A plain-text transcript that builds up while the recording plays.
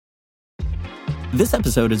This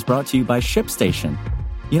episode is brought to you by ShipStation.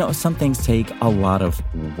 You know, some things take a lot of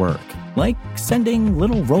work, like sending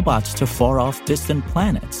little robots to far-off distant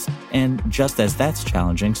planets. And just as that's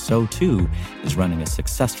challenging, so too is running a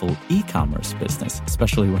successful e-commerce business,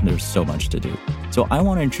 especially when there's so much to do. So I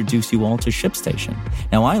want to introduce you all to ShipStation.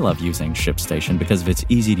 Now, I love using ShipStation because of its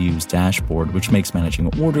easy-to-use dashboard, which makes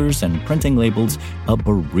managing orders and printing labels a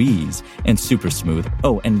breeze and super smooth.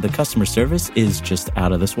 Oh, and the customer service is just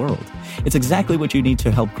out of this world. It's exactly what you need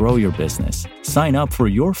to help grow your business. Sign up for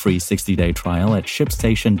your free 60-day trial at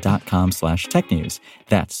shipstation.com/technews.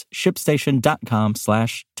 That's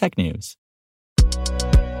shipstation.com/technews.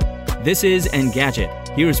 This is Engadget.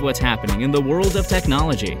 Here's what's happening in the world of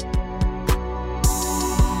technology.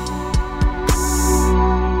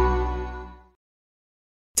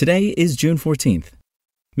 Today is June 14th.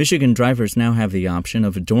 Michigan drivers now have the option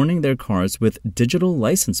of adorning their cars with digital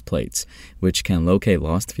license plates, which can locate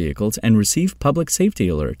lost vehicles and receive public safety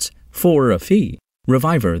alerts for a fee.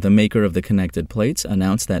 Reviver, the maker of the connected plates,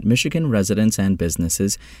 announced that Michigan residents and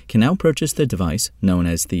businesses can now purchase the device, known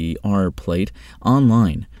as the R plate,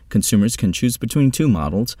 online. Consumers can choose between two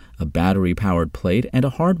models, a battery-powered plate and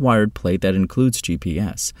a hardwired plate that includes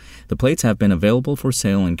GPS. The plates have been available for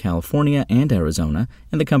sale in California and Arizona,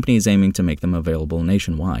 and the company is aiming to make them available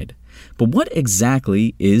nationwide. But what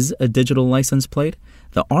exactly is a digital license plate?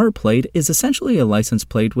 The R plate is essentially a license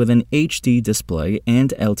plate with an HD display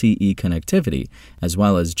and LTE connectivity, as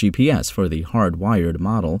well as GPS for the hardwired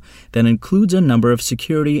model that includes a number of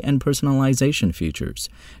security and personalization features.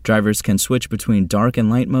 Drivers can switch between dark and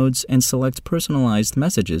light modes and select personalized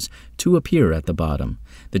messages to appear at the bottom.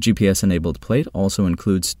 The GPS-enabled plate also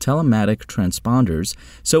includes telematic transponders,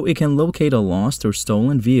 so it can locate a lost or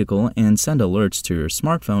stolen vehicle and send alerts to your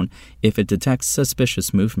smartphone if it detects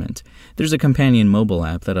suspicious movement. There's a companion mobile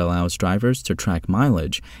app that allows drivers to track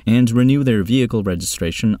mileage and renew their vehicle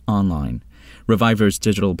registration online. Reviver's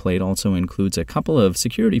digital plate also includes a couple of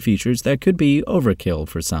security features that could be overkill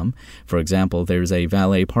for some. For example, there's a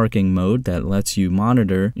valet parking mode that lets you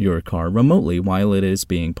monitor your car remotely while it is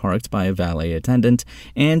being parked by a valet attendant,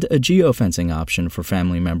 and a geofencing option for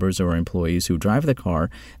family members or employees who drive the car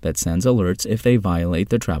that sends alerts if they violate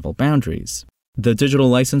the travel boundaries. The digital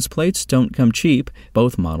license plates don't come cheap.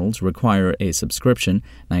 Both models require a subscription,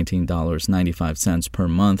 $19.95 per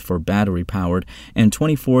month for battery-powered and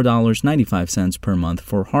 $24.95 per month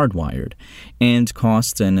for hardwired, and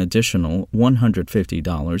costs an additional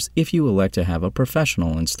 $150 if you elect to have a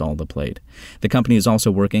professional install the plate. The company is also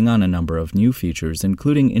working on a number of new features,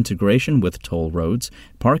 including integration with toll roads,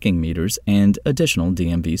 parking meters, and additional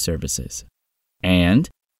DMV services. And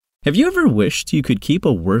have you ever wished you could keep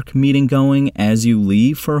a work meeting going as you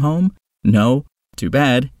leave for home? No? Too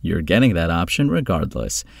bad, you're getting that option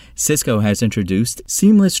regardless. Cisco has introduced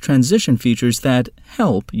seamless transition features that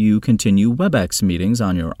help you continue WebEx meetings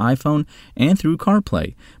on your iPhone and through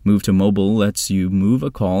CarPlay. Move to Mobile lets you move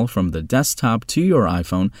a call from the desktop to your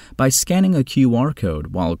iPhone by scanning a QR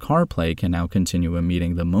code, while CarPlay can now continue a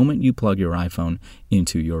meeting the moment you plug your iPhone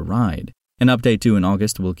into your ride. An update due in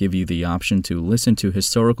August will give you the option to listen to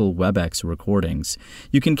historical WebEx recordings.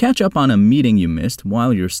 You can catch up on a meeting you missed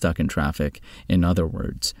while you're stuck in traffic. In other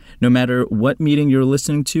words, no matter what meeting you're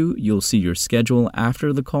listening to, you'll see your schedule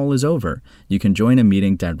after the call is over. You can join a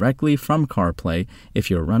meeting directly from CarPlay if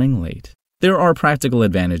you're running late. There are practical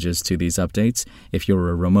advantages to these updates. If you're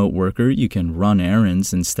a remote worker, you can run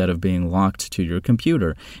errands instead of being locked to your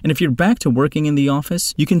computer. And if you're back to working in the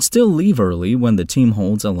office, you can still leave early when the team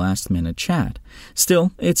holds a last-minute chat.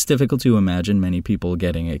 Still, it's difficult to imagine many people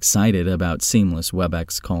getting excited about seamless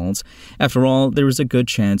WebEx calls. After all, there is a good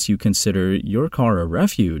chance you consider your car a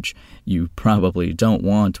refuge. You probably don't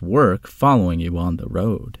want work following you on the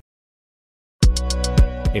road.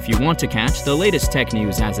 If you want to catch the latest tech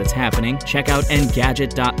news as it's happening, check out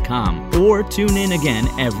Engadget.com or tune in again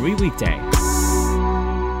every weekday.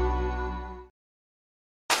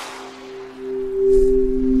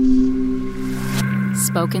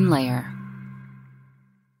 SpokenLayer.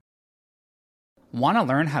 Want to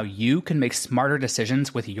learn how you can make smarter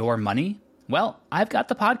decisions with your money? Well, I've got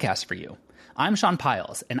the podcast for you. I'm Sean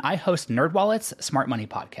Piles, and I host NerdWallet's Smart Money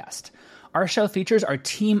Podcast. Our show features our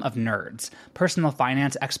team of nerds, personal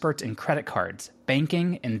finance experts in credit cards,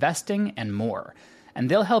 banking, investing, and more. And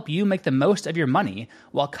they'll help you make the most of your money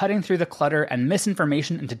while cutting through the clutter and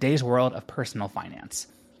misinformation in today's world of personal finance.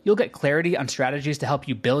 You'll get clarity on strategies to help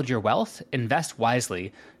you build your wealth, invest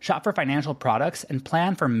wisely, shop for financial products, and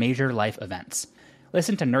plan for major life events.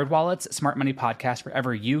 Listen to NerdWallet's Smart Money Podcast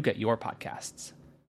wherever you get your podcasts.